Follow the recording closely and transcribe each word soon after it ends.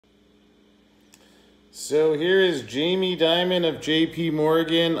So here is Jamie Dimon of JP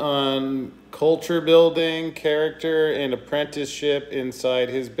Morgan on culture building, character, and apprenticeship inside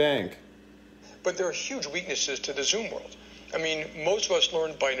his bank. But there are huge weaknesses to the Zoom world. I mean, most of us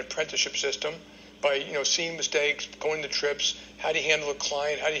learn by an apprenticeship system, by seeing mistakes, going to trips, how do you handle a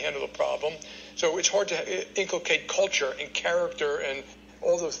client, how do you handle a problem. So it's hard to inculcate culture and character and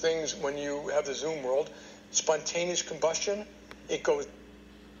all those things when you have the Zoom world. Spontaneous combustion, it goes.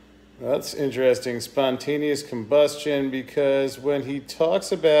 That's interesting, spontaneous combustion, because when he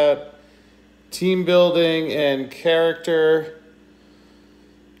talks about team building and character,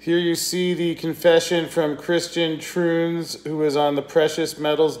 here you see the confession from Christian Truns, who was on the precious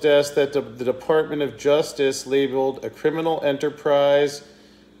metals desk that the Department of Justice labeled a criminal enterprise.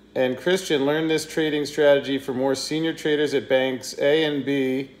 And Christian learned this trading strategy from more senior traders at banks A and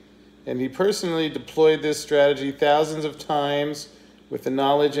B, and he personally deployed this strategy thousands of times with the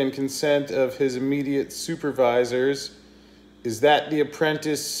knowledge and consent of his immediate supervisors. Is that the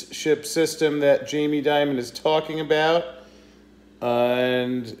apprenticeship system that Jamie Dimon is talking about?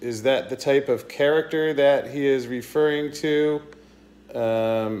 And is that the type of character that he is referring to?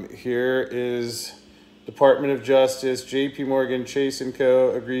 Here is Department of Justice, JP Morgan Chase & Co.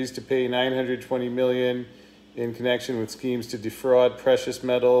 agrees to pay $920 million in connection with schemes to defraud precious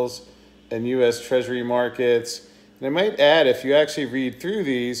metals and U.S. Treasury markets. And I might add, if you actually read through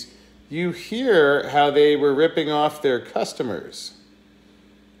these, you hear how they were ripping off their customers.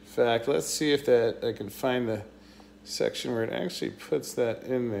 In fact, let's see if I can find the section where it actually puts that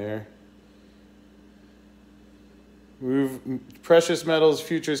in there. Move precious metals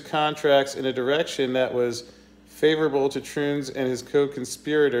futures contracts in a direction that was favorable to Truns and his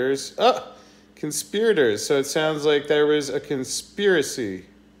co-conspirators. Conspirators. So it sounds like there was a conspiracy.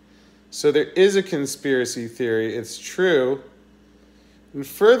 So there is a conspiracy theory. It's true. In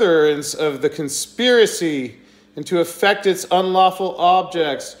furtherance of the conspiracy and to affect its unlawful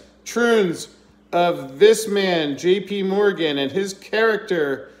objects, Truns of this man, JP Morgan, and his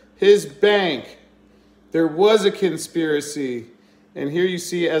character, his bank, there was a conspiracy. And here you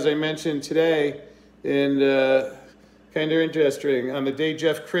see, as I mentioned today, and kind of interesting, on the day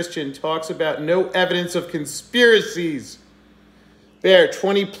Jeff Christian talks about no evidence of conspiracies. There,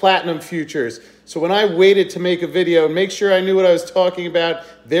 20 platinum futures. So when I waited to make a video and make sure I knew what I was talking about,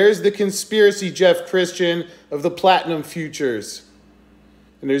 there's the conspiracy, Jeff Christian, of the platinum futures.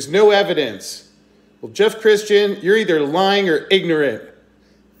 And there's no evidence. Well, Jeff Christian, you're either lying or ignorant.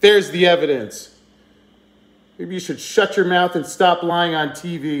 There's the evidence. Maybe you should shut your mouth and stop lying on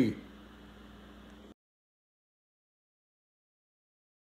TV.